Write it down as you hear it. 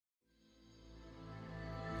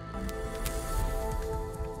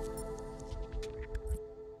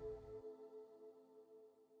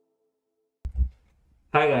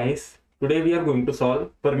Hi guys, today we are going to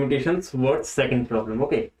solve permutations words second problem.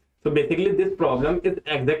 Okay, so basically this problem is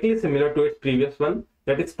exactly similar to its previous one,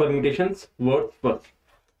 that is permutations words first.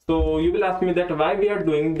 So you will ask me that why we are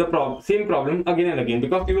doing the same problem again and again,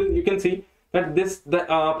 because you can see that the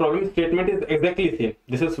problem statement is exactly same.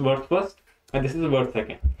 This is word first and this is word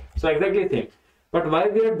second, so exactly same. But why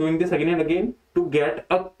we are doing this again and again? To get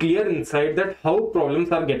a clear insight that how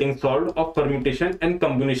problems are getting solved of permutation and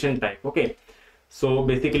combination type. Okay, so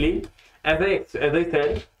basically, as I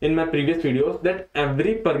said in my previous videos, that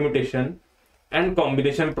every permutation and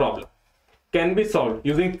combination problem can be solved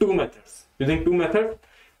using two methods.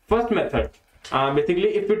 First method,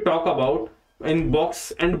 basically, if we talk about in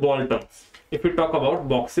box and ball terms, if we talk about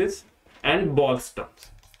boxes and balls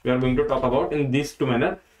terms, we are going to talk about in these two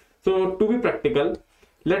manner. So to be practical,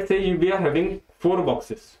 let's say we are having four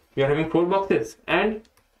boxes. We are having four boxes and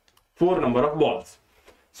four number of balls.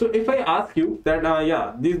 So if I ask you that,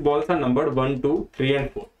 yeah, these balls are numbered 1, 2, 3 and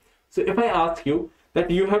 4. So if I ask you that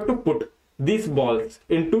you have to put these balls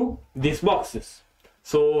into these boxes.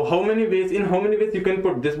 So how many ways you can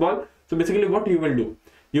put this ball? So basically what you will do,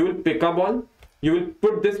 you will pick a ball, you will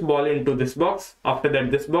put this ball into this box, after that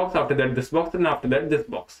this box, after that this box, and after that this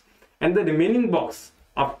box. And the remaining box,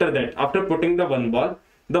 after that, after putting the one ball,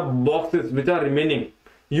 the boxes which are remaining,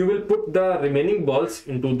 you will put the remaining balls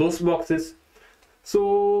into those boxes.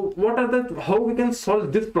 So how we can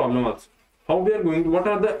solve this problem also? What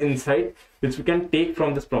are the insights which we can take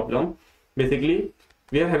from this problem? Basically,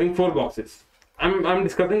 we are having four boxes. I'm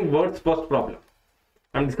discussing words first problem.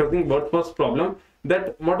 That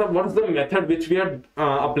what is the method which we are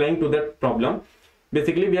applying to that problem?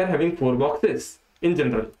 Basically, we are having four boxes in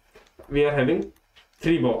general. We are having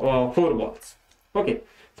four balls. Okay.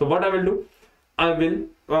 So what I will do? I will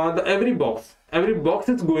every box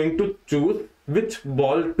is going to choose which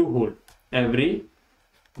ball to hold. Every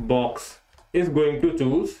box is going to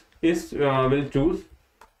choose will choose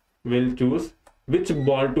which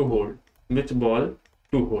ball to hold.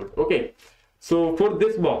 Okay, so for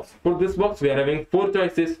this box we are having four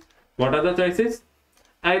choices. What are the choices?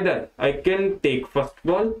 Either I can take first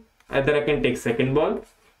ball, either I can take second ball,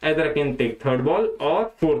 either I can take third ball or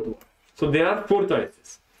fourth ball. So there are four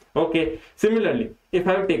choices. Okay, similarly, if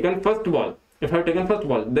I have taken first ball,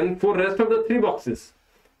 then for rest of the three boxes,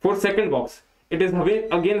 for second box, it is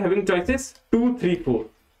having choices 2, 3, 4.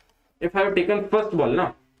 If I have taken first ball,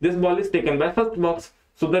 now this ball is taken by first box,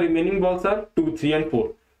 so the remaining balls are 2, 3 and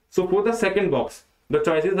 4. So for the second box, the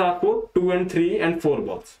choices are for 2 and 3 and 4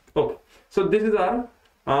 balls. Okay, so this is the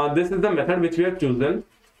method which we have chosen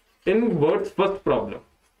in words first problem.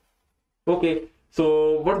 Okay,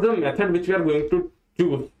 so what's the method which we are going to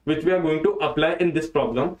choose, which we are going to apply in this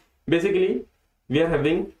problem? Basically, we are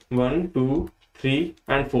having 1, 2, 3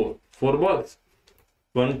 and 4 balls.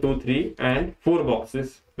 1, 2, 3 and 4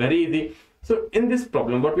 boxes. Very easy. So in this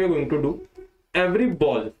problem, what we are going to do, every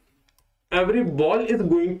ball is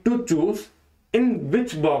going to choose in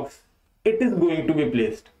which box it is going to be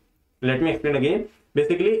placed. Let me explain again.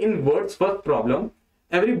 Basically, in words first problem,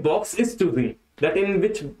 every box is choosing that in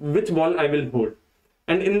which ball I will hold.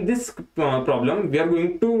 And in this problem, we are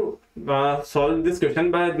going to solve this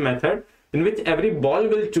question by method in which every ball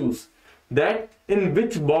will choose that in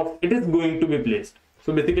which box it is going to be placed.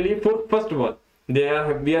 So basically, for first ball, we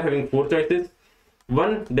are having four choices.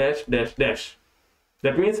 1 dash dash dash.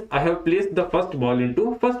 That means I have placed the first ball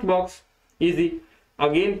into first box. Easy.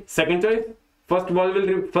 Again, second choice, first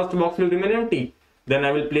box will remain empty. Then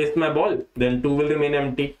I will place my ball. Then 2 will remain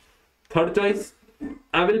empty. Third choice,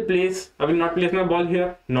 I will not place my ball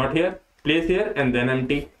here, not here, place here and then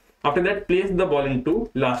empty. After that, place the ball into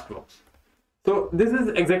last box. So this is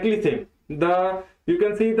exactly same. You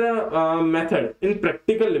can see the method in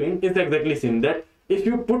practical living is exactly same. That if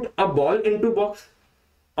you put a ball into box,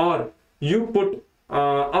 or you put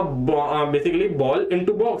basically ball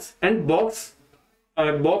into box, and box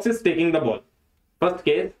is taking the ball. First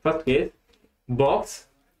case, box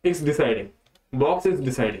is deciding.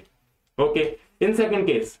 Okay. In second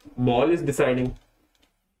case, ball is deciding.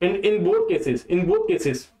 And in both cases,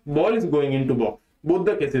 ball is going into box. Both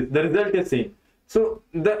the cases, the result is same. So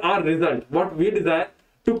our result, what we desire,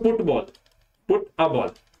 to put a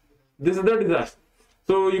ball. This is the desire.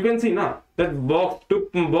 So you can see now that box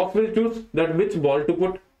will choose that which ball to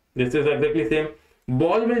put. This is exactly same.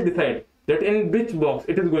 Ball will decide that in which box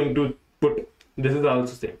it is going to put. This is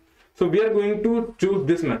also same. So we are going to choose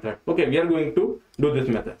this method. Okay, we are going to do this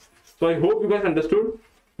method. So I hope you guys understood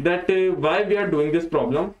that why we are doing this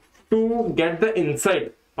problem, to get the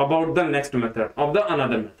insight about the next method of the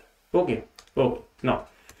another method. Okay. Now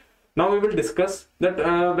Now we will discuss that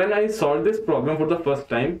when I solved this problem for the first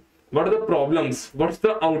time, what are the problems, what's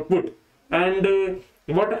the output, and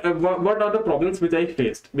what are the problems which I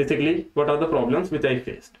faced. Basically, what are the problems which I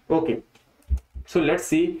faced. Okay, so let's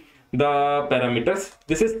see the parameters.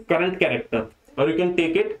 This is current character, or you can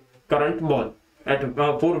take it current ball, at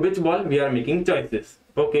for which ball we are making choices.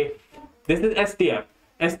 Okay, this is str.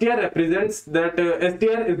 Str represents that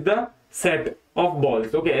str is the set of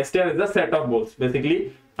balls. Okay, str is the set of balls.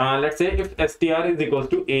 Basically, let's say if str is equals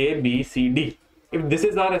to a, b, c, d. If this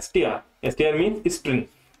is our str means string.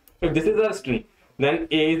 If this is our string, then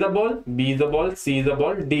a is a ball, b is a ball, c is a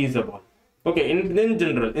ball, d is a ball. Okay, in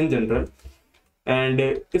general.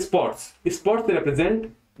 And spots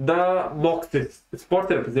represent the boxes.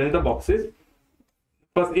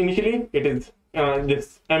 First, initially it is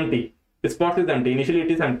this empty. Spots is empty. Initially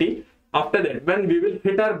it is empty. After that, when we will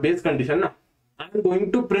hit our base condition, I am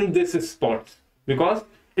going to print this spots because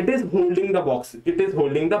it is holding the box. It is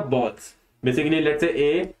holding the balls. Basically, let's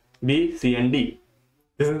say A, B, C, and D.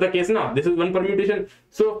 This is the case now. This is one permutation.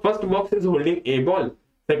 So first box is holding A ball,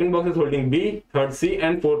 second box is holding B, third C,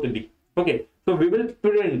 and fourth D. Okay. So we will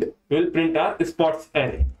print our spots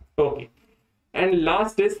array. Okay. And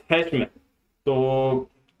last is hash map. So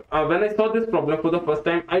when I saw this problem for the first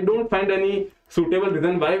time, I don't find any suitable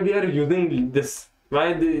reason why we are using this.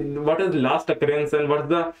 What is last occurrence and what's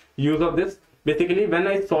the use of this? Basically, when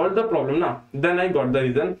I solved the problem now, then I got the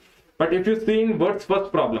reason. But if you see in words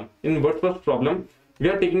first problem, we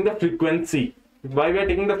are taking the frequency. Why we are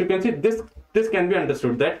taking the frequency? This can be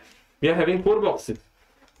understood that we are having four boxes.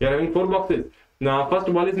 Now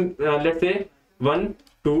first ball is let's say 1,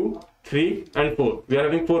 2, 3, and 4. We are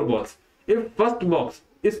having 4 balls. If first box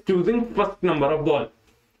is choosing first number of ball,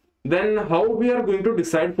 then how we are going to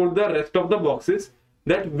decide for the rest of the boxes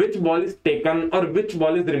that which ball is taken or which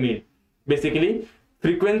ball is remain? Basically,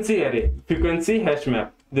 frequency array, frequency hash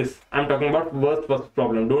map. This I'm talking about words first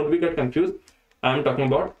problem. Don't we get confused? I'm talking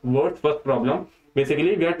about words first problem.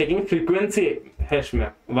 Basically, we are taking frequency hash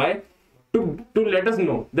map. Why? To let us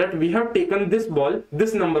know that we have taken this ball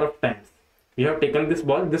this number of times.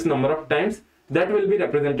 That will be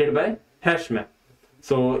represented by hash map.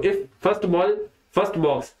 So if first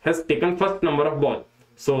box has taken first number of ball,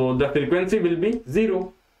 so the frequency will be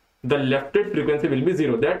 0. The lefted frequency will be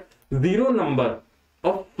 0. That 0 number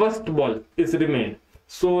of first ball is remained.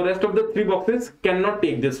 So rest of the 3 boxes cannot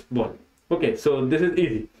take this ball. Okay, so this is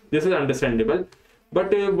easy. This is understandable.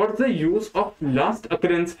 But what's the use of last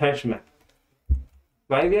occurrence hash map?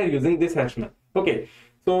 Why we are using this hash map? Okay,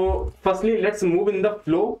 so firstly, let's move in the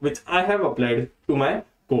flow which I have applied to my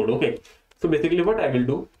code. Okay, so basically what I will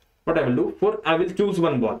do, I will choose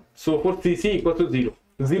one ball. So for CC equals to 0,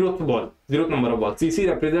 0th number of ball. CC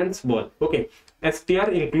represents ball. Okay, str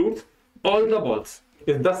includes all the balls,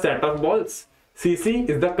 is the set of balls. CC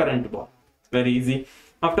is the current ball. Very easy.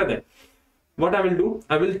 After that, what I will do,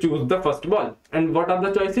 I will choose the first ball. And what are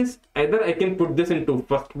the choices? Either I can put this into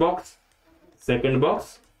first box, second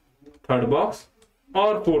box, third box,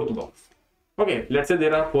 or fourth box. Okay, let's say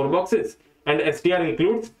there are 4 boxes and str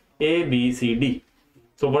includes A, B, C, D.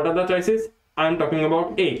 So what are the choices? I am talking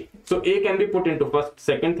about A. So A can be put into first,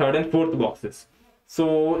 second, third, and fourth boxes.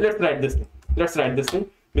 So let's write this thing.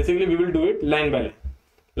 Basically, we will do it line by line.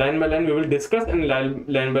 Line by line we will discuss, and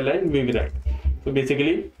line by line we will write. So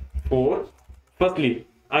basically, firstly,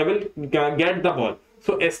 I will get the ball.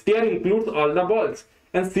 So str includes all the balls.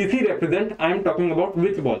 And CC represent, I am talking about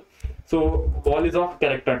which ball. So ball is of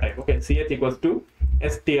character type. Okay, ch equals to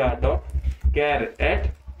str dot char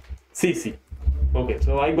at cc. Okay,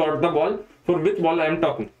 so I got the ball. For which ball I am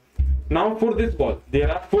talking. Now for this ball,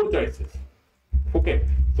 there are 4 choices. Okay,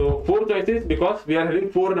 so 4 choices because we are having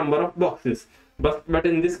 4 number of boxes. But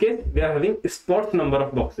in this case, we are having spots number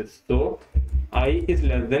of boxes. So I is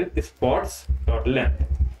less than spots dot length.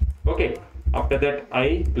 Okay, after that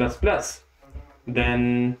I plus plus.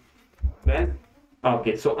 Then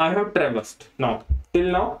okay, so I have traversed. Now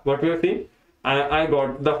till now what we have seen, I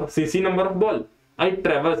got the CC number of ball. I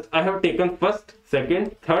traversed, I have taken first,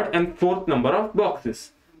 second, third, and fourth number of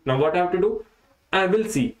boxes. Now what I have to do, I will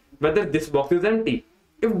see whether this box is empty.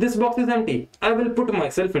 If this box is empty, I will put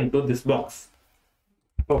myself into this box.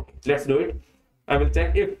 Okay, let's do it. I will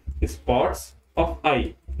check if spots of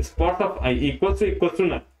I equals to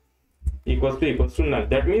null. Equals to null.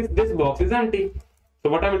 That means this box is empty.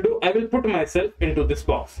 So what I will do, I will put myself into this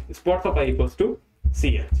box. Spots of I equals to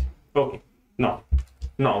ch. Okay. Now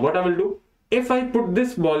what I will do, if I put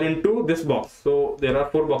this ball into this box, so there are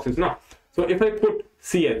 4 boxes now. So if I put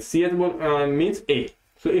ch means A.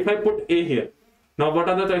 So if I put A here, now what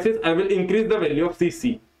are the choices? I will increase the value of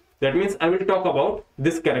CC. That means I will talk about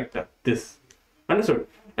this character, this. Understood?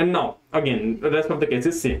 And now again the rest of the case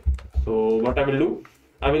is same. So what I will do,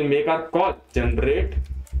 I will make our call generate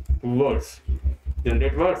words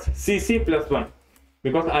cc plus 1,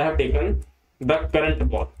 because I have taken the current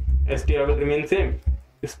ball. str will remain same,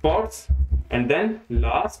 spots, and then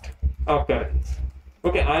last occurrence.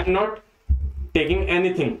 Okay, I am not taking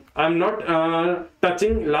anything, I'm not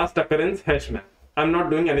touching last occurrence hash map, I'm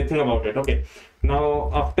not doing anything about it. Okay,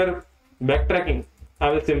 now after backtracking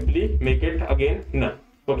I will simply make it again none.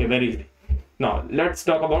 Okay, very easy. Now let's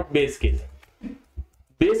talk about base case.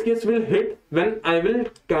 Base case will hit when I will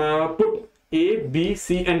put A, B,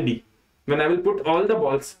 C and D. When I will put all the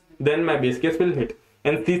balls, then my base case will hit.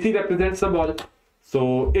 And CC represents the ball.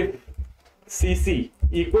 So if CC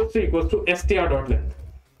equals to str.length,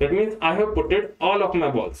 that means I have put it all of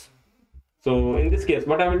my balls. So in this case,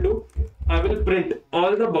 what I will do, I will print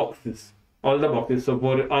all the boxes. So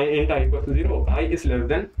for I int I equals to 0, I is less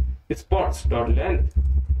than spots.length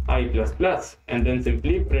I plus plus, and then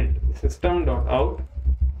simply print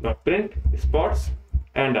system.out.print spots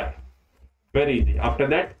and I. Very easy. After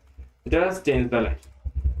that, just change the line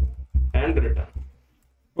and return.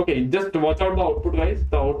 Okay, just watch out the output, guys.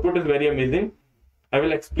 The output is very amazing. I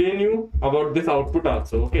will explain you about this output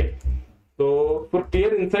also. Okay, so for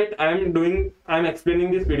clear insight, I am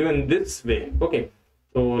explaining this video in this way. Okay,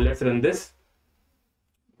 so let's run this.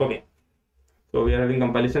 Okay, so we are having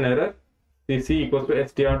compilation error, cc equals to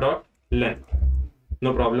str.length,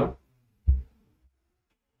 no problem.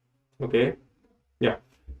 Okay, yeah,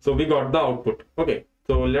 so we got the output. Okay,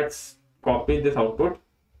 so let's copy this output,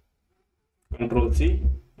 Control C,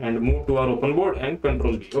 and move to our open board and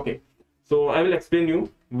Control V. Okay, so I will explain you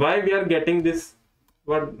why we are getting this,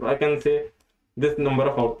 what I can say, this number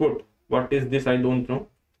of output. What is this? I don't know,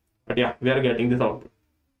 but yeah, we are getting this output.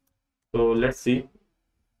 So let's see.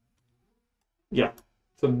 Yeah,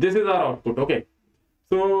 so this is our output. Okay,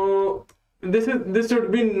 so this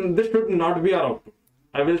should not be our output.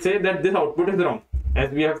 I will say that this output is wrong,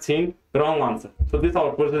 as we have seen wrong answer. So this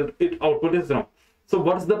output is wrong. So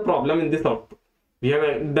what's the problem in this output? We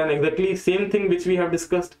have done exactly same thing which we have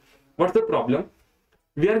discussed. What's the problem?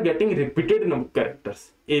 We are getting repeated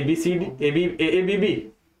characters, ABCD,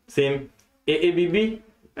 AABB, same AABB,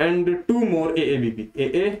 and two more AABB,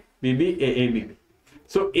 AABB.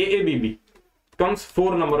 So AABB comes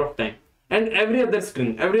 4 number of times, and every other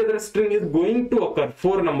string is going to occur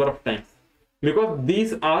 4 number of times, because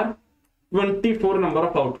these are 24 number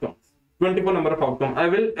of outcomes. I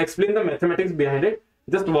will explain the mathematics behind it.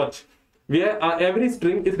 Just watch. Every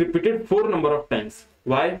string is repeated 4 number of times.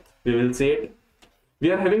 Why? We will see it.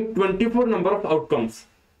 We are having 24 number of outcomes,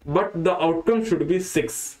 but the outcome should be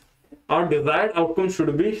 6. Our desired outcome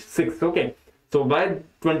should be 6. Okay, so by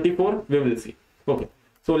 24 we will see. Okay,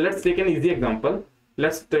 so let's take an easy example.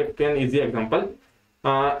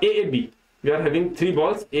 AAB. We are having 3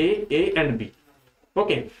 balls, A and B.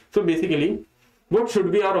 Okay, so basically what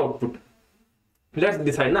should be our output? Let's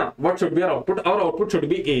decide now. What should be our output? Our output should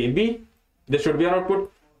be AB. This should be our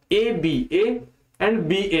output, ABA and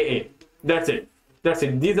BAA. That's it.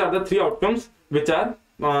 These are the 3 outcomes which are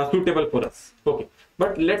suitable for us. Okay,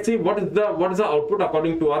 but let's see what is the output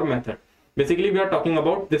according to our method. Basically we are talking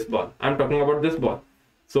about this ball. I'm talking about this ball.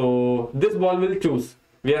 So this ball will choose.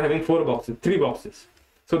 We are having 3 boxes.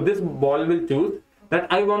 So this ball will choose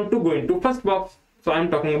that I want to go into first box. So I'm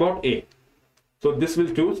talking about A. So this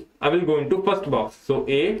will choose, I will go into first box. So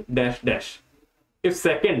A dash dash. If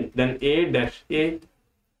second, then A dash A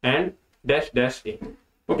and dash dash A.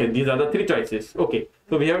 Okay, these are the 3 choices. Okay,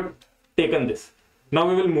 so we have taken this. Now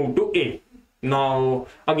we will move to A. Now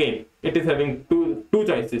again, it is having two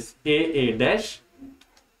choices, A dash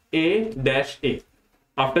A.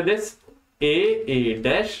 After this, A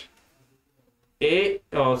dash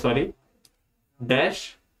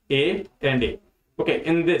dash A and A. Okay,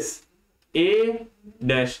 in this A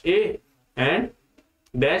dash A and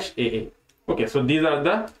dash AA. Okay, so these are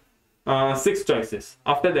the 6 choices.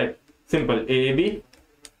 After that, simple AAB,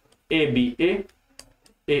 ABA,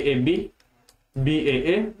 AAB,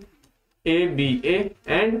 BAA, ABA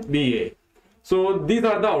and BA. So these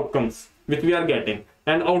are the outcomes which we are getting,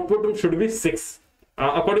 and output should be 6.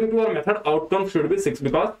 According to our method, outcome should be 6,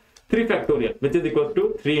 because 3 factorial, which is equal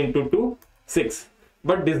to 3 into 2, 6.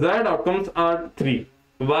 But desired outcomes are 3.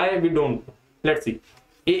 Why? We don't know. Let's see.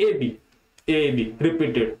 AAB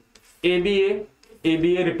repeated,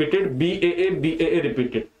 ABA repeated, BAA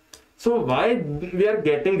repeated. So why we are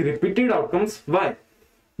getting repeated outcomes? Why?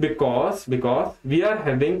 Because we are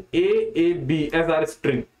having AAB as our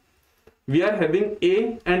string. We are having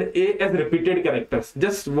A and A as repeated characters.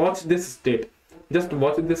 Just watch this state. just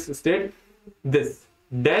watch this state, this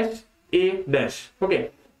dash a dash.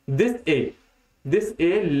 Okay, this a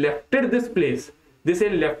lefted this place,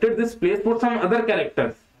 for some other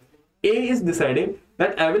characters. A is deciding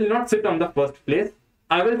that I will not sit on the first place,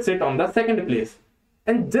 I will sit on the second place,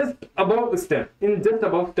 and just above step,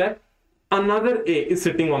 another a is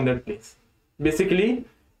sitting on that place. Basically,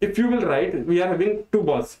 if you will write, we are having two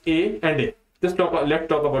balls, A and A. Let's talk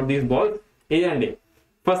about these balls, A and A.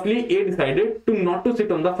 Firstly, A decided to not to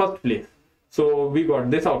sit on the first place, so we got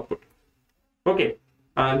this output. Okay,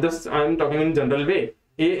 this I am talking in general way,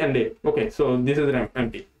 A and A. Okay, so this is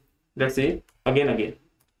empty. Let's see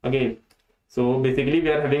again. So basically, we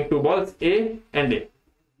are having two balls, A and A.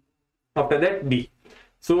 After that, B.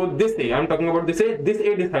 So this A, I am talking about this A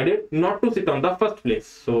decided not to sit on the first place.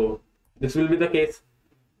 So this will be the case.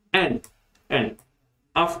 And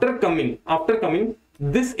after coming,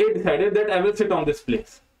 this A decided that I will sit on this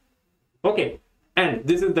place. Okay, and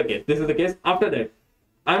this is the case. After that,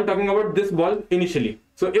 I am talking about this ball initially.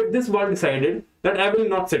 So if this ball decided that I will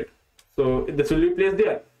not sit, so this will be placed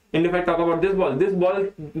there. And if I talk about this ball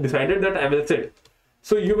decided that I will sit.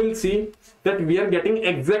 So you will see that we are getting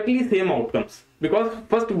exactly same outcomes, because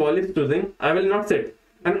first ball is choosing I will not sit,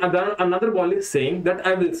 and another ball is saying that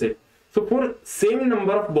I will sit. So for same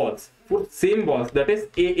number of balls, that is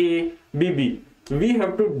AA, BB, we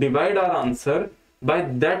have to divide our answer by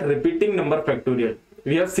that repeating number factorial.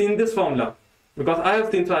 We have seen this formula, because I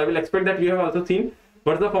have seen, so I will expect that you have also seen.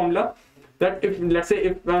 What's the formula? That if, let's say,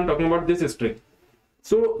 if I am talking about this string,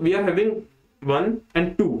 so we are having 1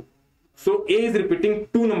 and 2. So A is repeating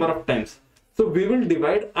 2 number of times. So we will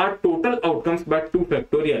divide our total outcomes by 2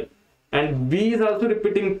 factorial. And B is also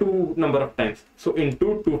repeating 2 number of times. So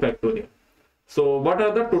into 2 factorial. So what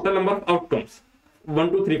are the total number of outcomes?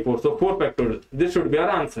 1, 2, 3, 4. So 4 factorial. This should be our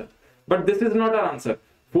answer. But this is not our answer.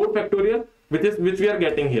 4 factorial, which we are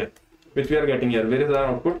getting here. Where is our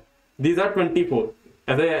output? These are 24.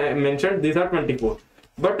 As I mentioned, these are 24.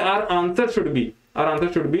 But our answer should be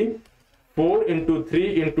 4 into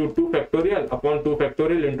 3 into 2 factorial upon 2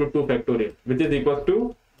 factorial into 2 factorial, which is equals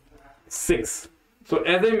to 6. So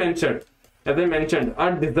as I mentioned,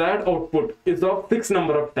 our desired output is of 6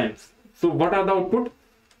 number of times. So what are the output?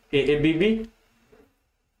 AABB,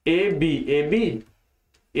 ABAB,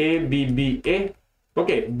 ABBA,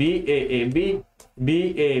 okay, BAAB,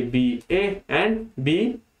 BABA, and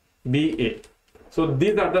BBA. So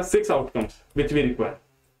these are the 6 outcomes which we require.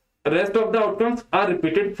 The rest of the outcomes are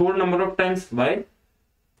repeated 4 number of times. Why?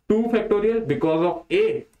 2 factorial because of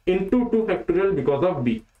A into 2 factorial because of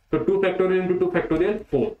B. So 2 factorial into 2 factorial,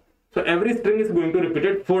 4. So every string is going to repeat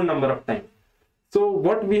it 4 number of times. So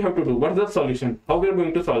what we have to do? What's the solution? How we are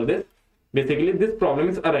going to solve this? Basically, this problem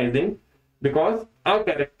is arising because our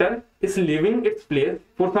character is leaving its place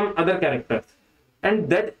for some other characters. And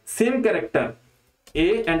that same character,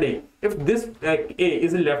 A and A, if this A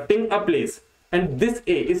is lefting a place, and this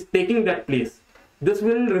A is taking that place, this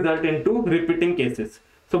will result into repeating cases.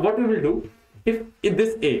 So what we will do, if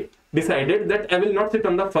this A decided that I will not sit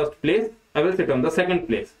on the first place, I will sit on the second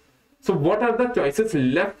place. So what are the choices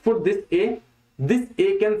left for this A? This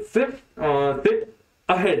A can sit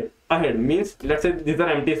ahead means, let's say these are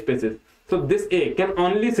empty spaces. So this A can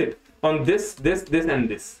only sit on this, and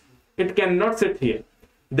this. It cannot sit here.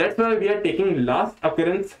 That's why we are taking last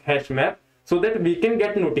occurrence hash map, so that we can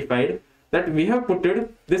get notified that we have put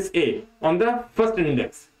this A on the first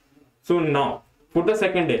index. So now for the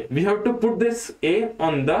second A, we have to put this A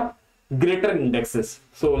on the greater indexes.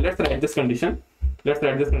 So let's write this condition.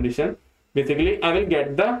 Basically, I will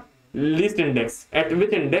get the least index, at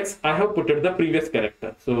which index I have put the previous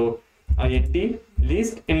character. So int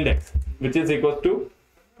least index, which is equals to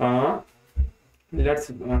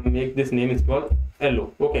let's make this name is called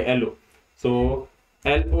LO. Okay, LO. So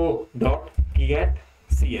LO dot get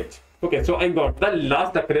ch. Okay, so I got the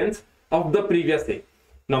last occurrence of the previous A.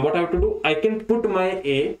 Now what I have to do, I can put my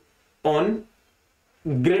A on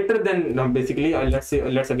greater than, now basically let's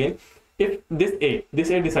again, if this A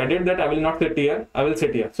decided that I will not sit here, I will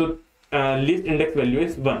sit here. So least index value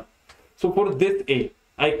is 1. So for this A,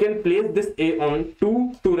 I can place this A on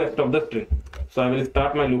to rest of the string. So I will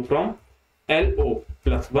start my loop from LO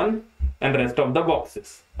plus 1 and rest of the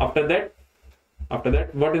boxes. After that,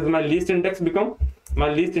 what is my least index become? My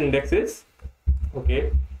least index is,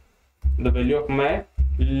 okay, the value of my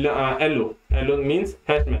LO means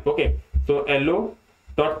hash map. Okay, so LO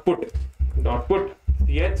dot put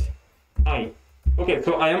chi. Okay,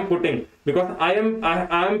 so I am putting, because I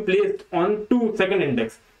am placed on to second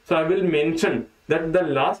index, so I will mention that the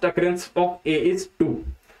last occurrence of A is 2,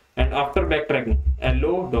 and after backtracking,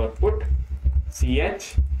 LO dot put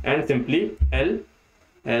ch and simply L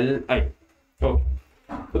L I. Okay,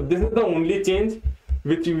 so this is the only change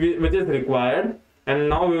which is required, and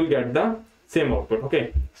now we will get the same output.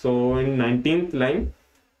 Okay, so in 19th line,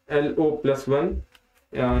 LO plus 1,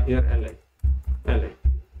 here LI.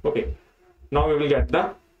 Okay, now we will get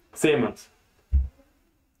the same answer.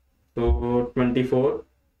 So 24,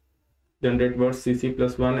 generate words CC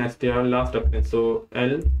plus 1 str last occurrence. So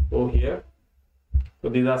LO here. So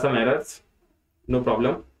these are some errors, no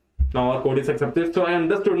problem. Now our code is accepted. So I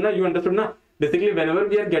understood now, you understood now. Basically, whenever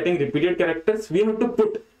we are getting repeated characters, we have to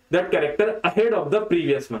put that character ahead of the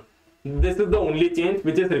previous one. This is the only change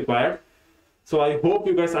which is required. So I hope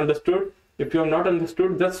you guys understood. If you have not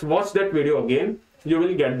understood, just watch that video again. You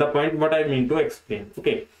will get the point what I mean to explain.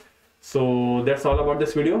 Okay, so that's all about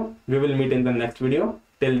this video. We will meet in the next video.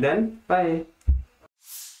 Till then, bye.